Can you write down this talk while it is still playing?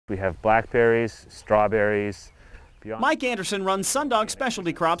We have blackberries, strawberries. Mike Anderson runs Sundog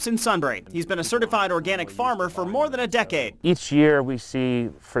Specialty Crops in Sunbury. He's been a certified organic farmer for more than a decade. Each year we see,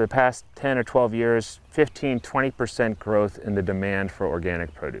 for the past 10 or 12 years, 15–20% growth in the demand for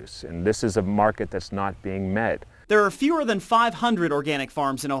organic produce. And this is a market that's not being met. There are fewer than 500 organic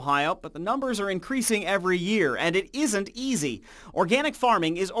farms in Ohio, but the numbers are increasing every year, and it isn't easy. Organic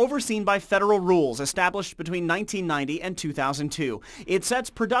farming is overseen by federal rules established between 1990 and 2002. It sets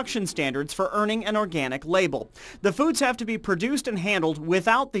production standards for earning an organic label. The foods have to be produced and handled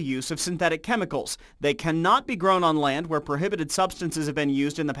without the use of synthetic chemicals. They cannot be grown on land where prohibited substances have been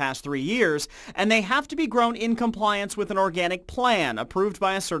used in the past 3 years, and they have to be grown in compliance with an organic plan approved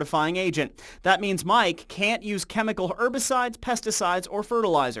by a certifying agent. That means Mike can't use chemical herbicides, pesticides, or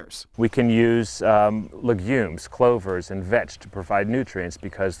fertilizers. We can use legumes, clovers, and vetch to provide nutrients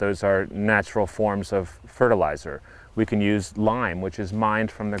because those are natural forms of fertilizer. We can use lime, which is mined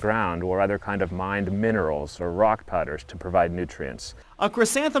from the ground, or other kind of mined minerals or rock powders to provide nutrients. A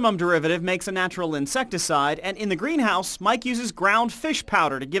chrysanthemum derivative makes a natural insecticide, and in the greenhouse, Mike uses ground fish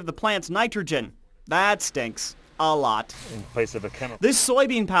powder to give the plants nitrogen. That stinks. A lot. In place of a chemical. This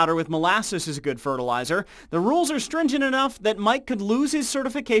soybean powder with molasses is a good fertilizer. The rules are stringent enough that Mike could lose his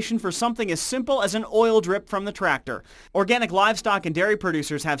certification for something as simple as an oil drip from the tractor. Organic livestock and dairy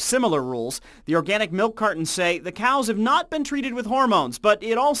producers have similar rules. The organic milk cartons say the cows have not been treated with hormones, but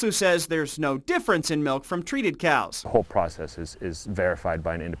it also says there's no difference in milk from treated cows. The whole process is verified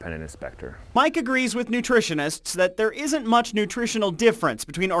by an independent inspector. Mike agrees with nutritionists that there isn't much nutritional difference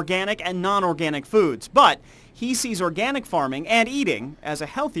between organic and non-organic foods, but he sees organic farming and eating as a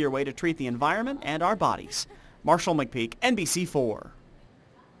healthier way to treat the environment and our bodies. Marshall McPeak, NBC4.